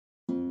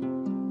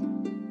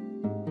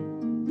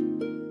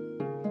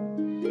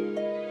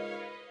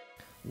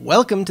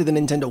Welcome to the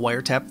Nintendo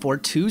Wiretap for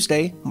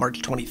Tuesday,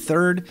 March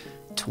 23rd,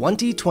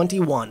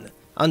 2021.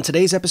 On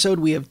today's episode,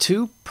 we have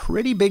two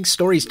pretty big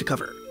stories to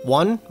cover.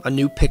 One, a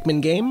new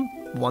Pikmin game,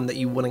 one that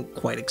you wouldn't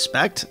quite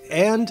expect,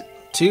 and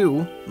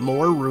two,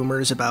 more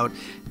rumors about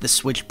the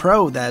Switch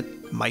Pro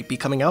that might be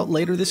coming out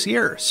later this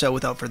year. So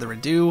without further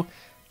ado,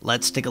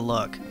 let's take a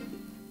look.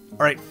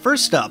 Alright,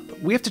 first up,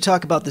 we have to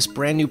talk about this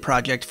brand new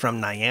project from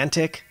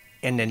Niantic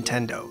and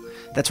Nintendo.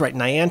 That's right,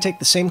 Niantic,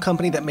 the same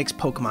company that makes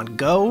Pokemon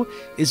Go,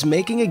 is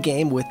making a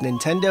game with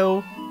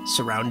Nintendo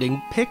surrounding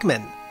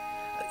Pikmin.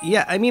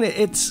 Yeah, I mean,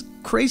 it's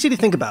crazy to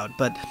think about,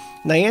 but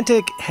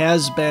Niantic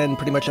has been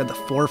pretty much at the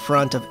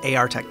forefront of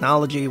AR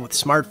technology with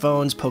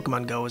smartphones.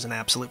 Pokemon Go is an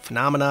absolute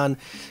phenomenon,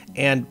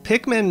 and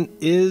Pikmin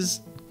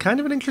is kind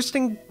of an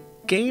interesting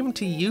game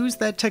to use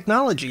that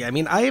technology. I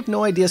mean, I have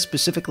no idea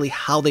specifically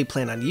how they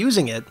plan on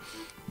using it,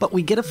 but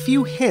we get a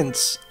few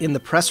hints in the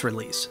press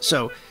release.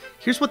 So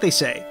here's what they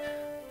say.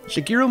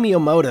 Shigeru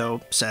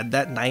Miyamoto said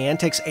that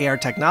Niantic's AR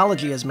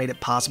technology has made it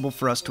possible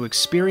for us to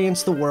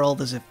experience the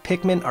world as if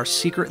Pikmin are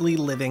secretly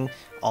living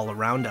all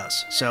around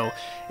us. So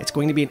it's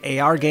going to be an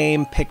AR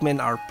game.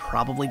 Pikmin are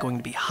probably going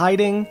to be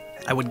hiding.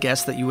 I would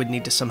guess that you would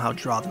need to somehow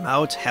draw them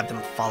out, have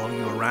them follow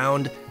you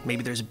around.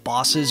 Maybe there's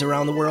bosses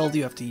around the world.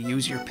 You have to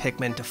use your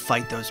Pikmin to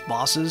fight those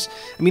bosses.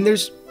 I mean,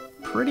 there's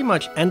pretty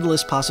much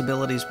endless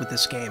possibilities with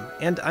this game,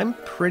 and I'm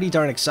pretty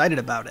darn excited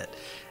about it.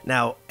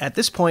 Now, at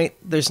this point,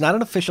 there's not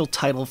an official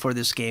title for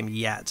this game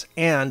yet,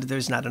 and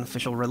there's not an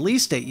official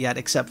release date yet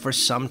except for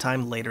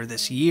sometime later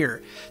this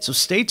year. So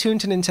stay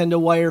tuned to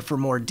Nintendo Wire for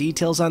more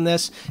details on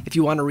this. If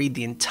you want to read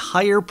the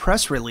entire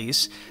press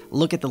release,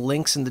 look at the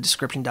links in the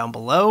description down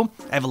below.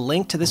 I have a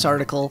link to this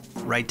article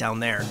right down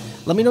there.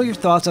 Let me know your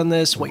thoughts on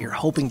this, what you're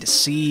hoping to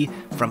see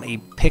from a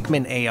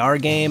Pikmin AR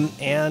game,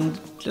 and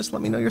just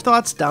let me know your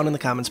thoughts down in the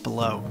comments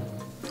below.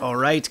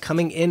 Alright,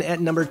 coming in at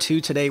number 2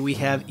 today, we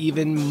have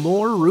even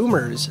more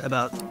rumors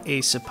about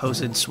a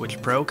supposed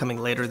Switch Pro coming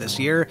later this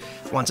year,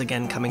 once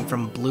again coming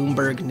from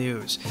Bloomberg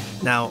News.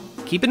 Now,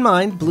 keep in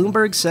mind,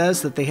 Bloomberg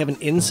says that they have an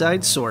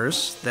inside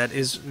source that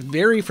is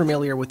very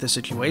familiar with the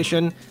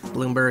situation.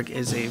 Bloomberg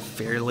is a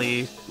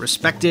fairly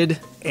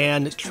respected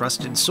and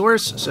trusted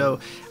source, so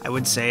I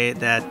would say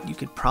that you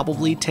could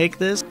probably take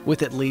this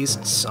with at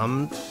least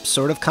some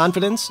sort of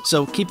confidence,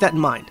 so keep that in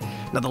mind.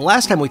 Now, the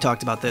last time we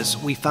talked about this,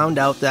 we found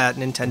out that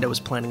Nintendo was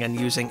planning on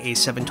using a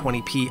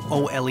 720p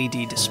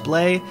OLED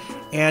display,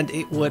 and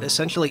it would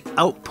essentially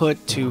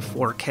output to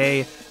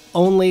 4K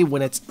only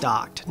when it's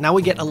docked. Now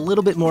we get a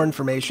little bit more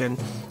information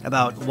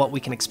about what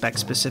we can expect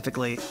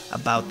specifically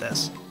about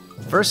this.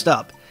 First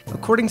up,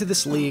 according to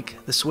this leak,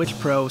 the Switch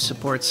Pro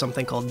supports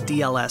something called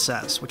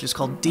DLSS, which is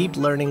called Deep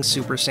Learning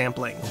Super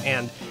Sampling.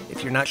 And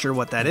if you're not sure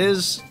what that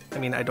is, I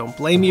mean, I don't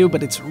blame you,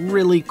 but it's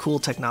really cool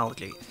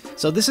technology.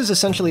 So this is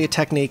essentially a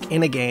technique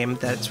in a game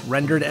that's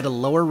rendered at a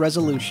lower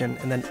resolution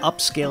and then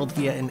upscaled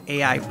via an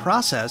AI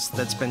process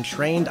that's been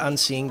trained on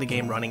seeing the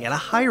game running at a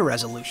higher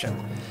resolution.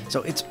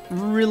 So it's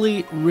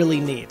really,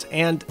 really neat.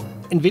 And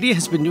NVIDIA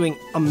has been doing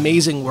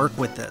amazing work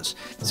with this.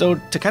 So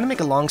to kind of make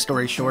a long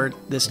story short,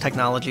 this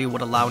technology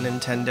would allow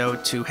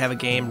Nintendo to have a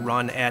game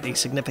run at a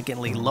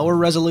significantly lower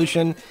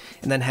resolution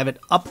and then have it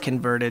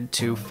up-converted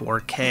to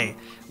 4K,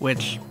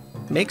 which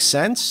makes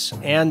sense,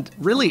 and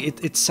really,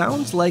 it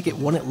sounds like it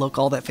wouldn't look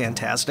all that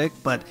fantastic,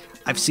 but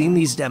I've seen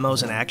these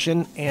demos in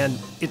action, and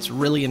it's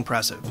really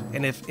impressive.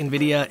 And if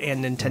NVIDIA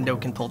and Nintendo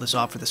can pull this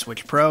off for the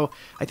Switch Pro,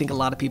 I think a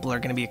lot of people are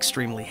going to be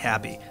extremely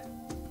happy.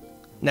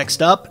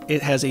 Next up,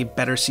 it has a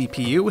better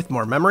CPU with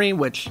more memory,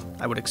 which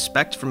I would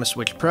expect from a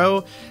Switch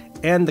Pro,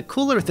 and the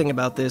cooler thing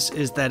about this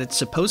is that it's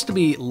supposed to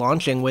be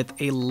launching with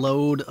a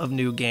load of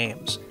new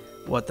games.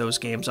 What those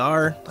games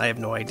are, I have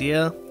no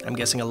idea. I'm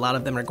guessing a lot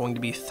of them are going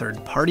to be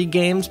third-party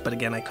games, but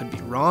again, I could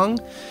be wrong.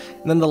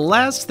 And then the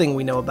last thing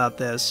we know about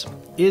this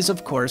is,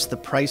 of course, the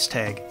price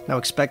tag. Now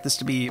expect this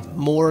to be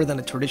more than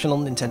a traditional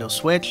Nintendo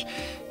Switch.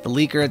 The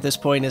leaker at this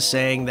point is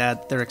saying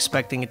that they're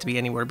expecting it to be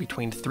anywhere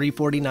between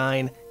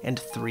 $349 and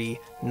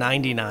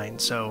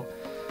 $399, so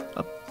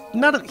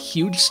not a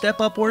huge step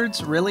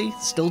upwards, really.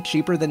 Still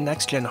cheaper than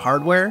next-gen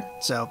hardware,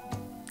 so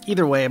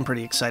either way, I'm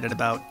pretty excited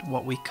about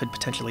what we could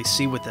potentially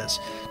see with this.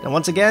 Now,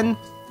 once again,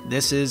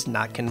 this is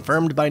not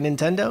confirmed by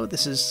Nintendo.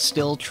 This is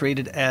still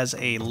treated as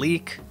a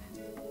leak,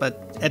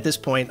 but at this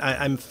point,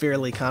 I'm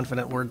fairly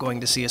confident we're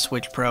going to see a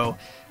Switch Pro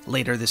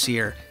later this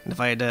year. And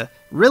if I had to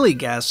really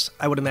guess,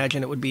 I would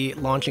imagine it would be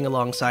launching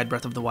alongside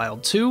Breath of the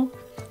Wild 2.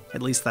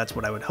 At least that's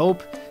what I would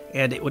hope.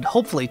 And it would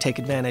hopefully take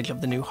advantage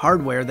of the new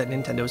hardware that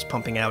Nintendo is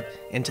pumping out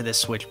into this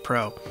Switch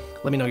Pro.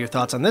 Let me know your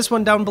thoughts on this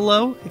one down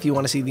below. If you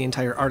want to see the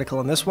entire article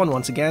on this one,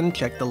 once again,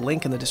 check the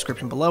link in the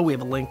description below. We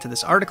have a link to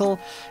this article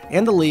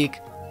and the leak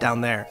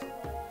down there.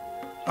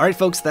 Alright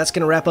folks, that's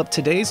going to wrap up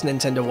today's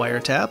Nintendo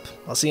Wiretap.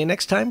 I'll see you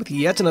next time with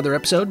yet another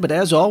episode, but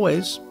as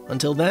always,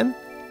 until then,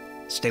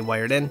 stay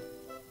wired in.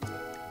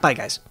 Bye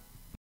guys.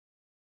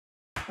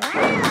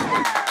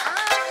 Wow.